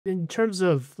In terms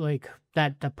of like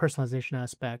that personalization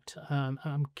aspect,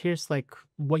 I'm curious like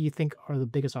what you think are the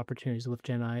biggest opportunities with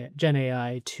Gen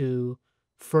AI to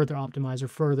further optimize or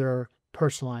further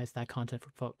personalize that content for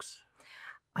folks.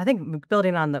 I think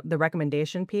building on the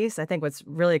recommendation piece, I think what's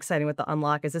really exciting with the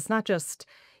unlock is it's not just,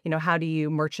 how do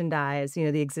you merchandise,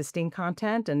 the existing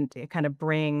content and kind of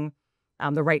bring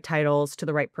the right titles to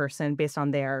the right person based on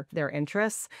their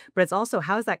interests, but it's also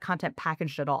how is that content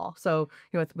packaged at all? So,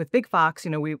 with Big Fox,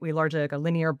 we largely like a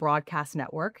linear broadcast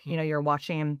network. You're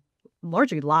watching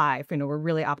largely live. We're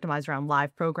really optimized around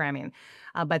live programming.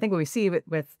 But I think what we see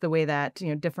with the way that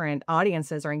different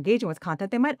audiences are engaging with content,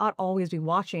 they might not always be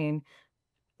watching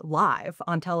live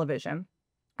on television.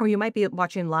 Or you might be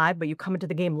watching live, but you come into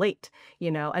the game late.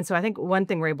 And so I think one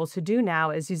thing we're able to do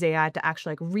now is use AI to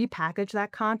actually like repackage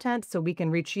that content so we can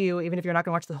reach you. Even if you're not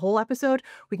going to watch the whole episode,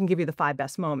 we can give you the five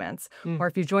best moments. Mm. Or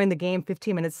if you join the game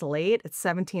 15 minutes late, it's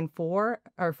 17:4 or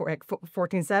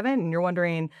 14:7, and you're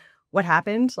wondering, what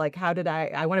happened? Like, how did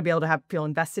I want to be able to feel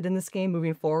invested in this game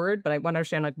moving forward, but I want to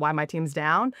understand like why my team's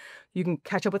down. You can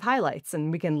catch up with highlights and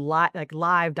we can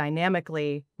live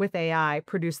dynamically with AI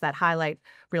produce that highlight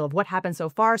reel of what happened so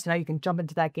far. So now you can jump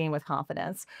into that game with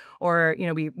confidence. Or,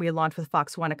 we launched with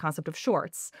Fox One a concept of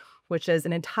shorts, which is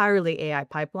an entirely AI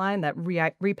pipeline that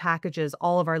repackages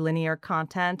all of our linear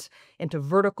content into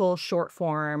vertical short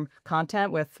form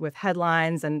content with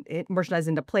headlines and it merchandised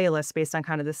into playlists based on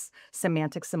kind of this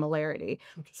semantic similarity.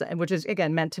 So, and which is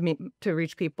again meant to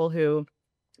reach people who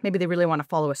maybe they really want to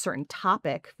follow a certain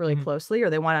topic really Mhm. closely,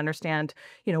 or they want to understand,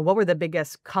 what were the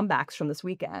biggest comebacks from this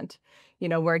weekend?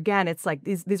 Where again, it's like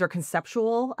these are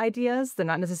conceptual ideas. They're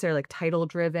not necessarily like title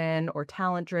driven or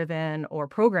talent driven or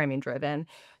programming driven.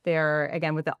 They're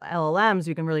again with the LLMs,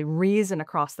 you can really reason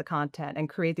across the content and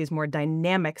create these more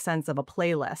dynamic sense of a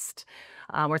playlist,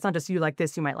 where it's not just you like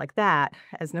this, you might like that,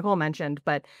 as Nicole mentioned,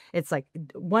 but it's like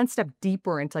one step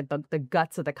deeper into like the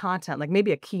guts of the content. Like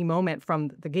maybe a key moment from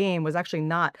the game was actually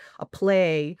not a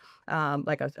play,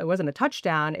 it wasn't a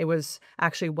touchdown. It was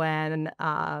actually when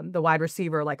the wide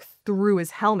receiver like threw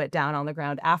his helmet down on the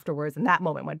ground afterwards, and that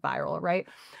moment went viral, right?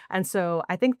 And so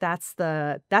I think that's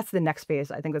the next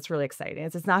phase. I think that's really exciting.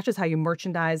 It's not just how you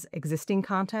merchandise existing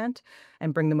content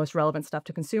and bring the most relevant stuff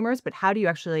to consumers, but how do you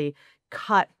actually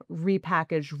cut,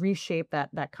 repackage, reshape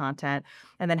that content,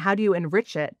 and then how do you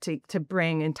enrich it to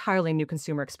bring entirely new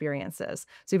consumer experiences?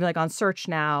 So even like on search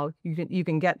now, you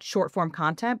can get short form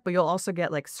content, but you'll also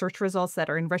get like search results that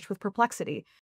are enriched with perplexity.